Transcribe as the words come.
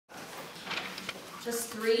Just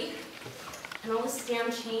 3? And all this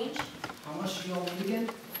damn change? How much do you all need again?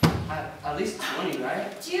 At least 20,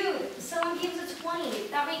 right? Dude, someone gave us a 20.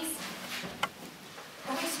 That makes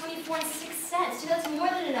 24 and 6 cents. Dude, that's more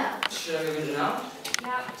than enough. Should I go get it now?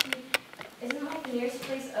 Yeah, dude. Isn't like the nearest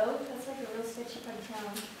place Oak? That's like a real sketchy part of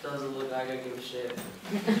town. Doesn't look like I give a shit.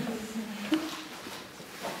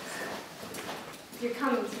 You're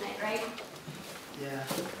coming tonight, right? Yeah.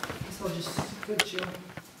 Guess I'll just go chill.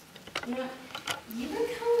 You know, you've been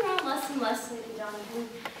coming around less and less lately, Donovan.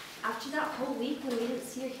 After that whole week when we didn't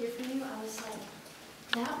see or hear from you, I was like,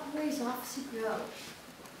 that boy's off to grow.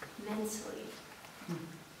 Mentally.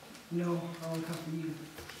 No, I'll look out for you.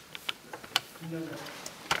 You know that.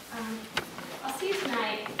 I'll see you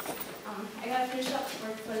tonight. I gotta finish up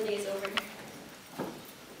work before the day's over.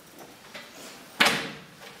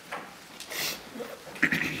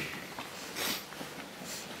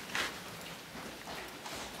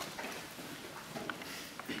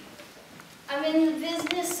 I'm in the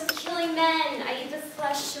business of killing men. I eat the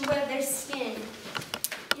flesh and wear their skin.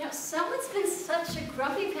 You know, someone's been such a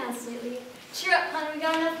grumpy pants lately. Cheer up, hon, we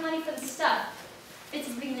got enough money for the stuff. Fitz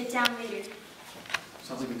is bringing it down later.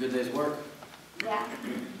 Sounds like a good day's work. Yeah.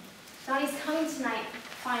 Donnie's coming tonight,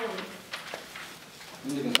 finally.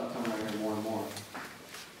 I'm gonna start coming around here more and more.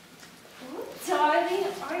 Oh, darling,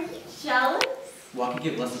 are you jealous? Well, I can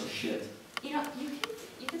give less of a shit. You know,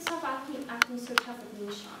 you can stop acting so tough with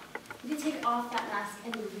me, Sean. You can take off that mask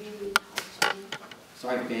and really talk to me.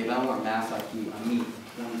 Sorry, babe, I don't want masks like you. I mean,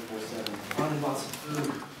 24/7. I want some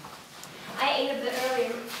food. I ate a bit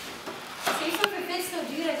earlier. Save some for Fitz though,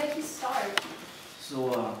 dude. I bet he's starved. So,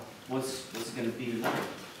 what's it gonna be tonight?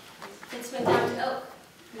 Fitz went down to Oak.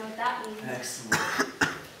 You know what that means.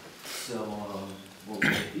 Excellent. So, what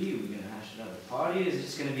will it be? Are we gonna hash it out at the party? Is it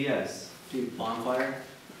just gonna be us? Dude, bonfire?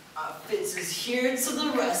 Fitz is here to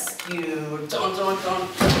the rescue. Dun dun dun.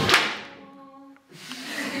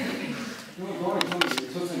 You were going to tell me you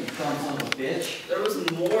took some dumb son of a bitch. There was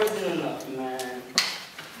more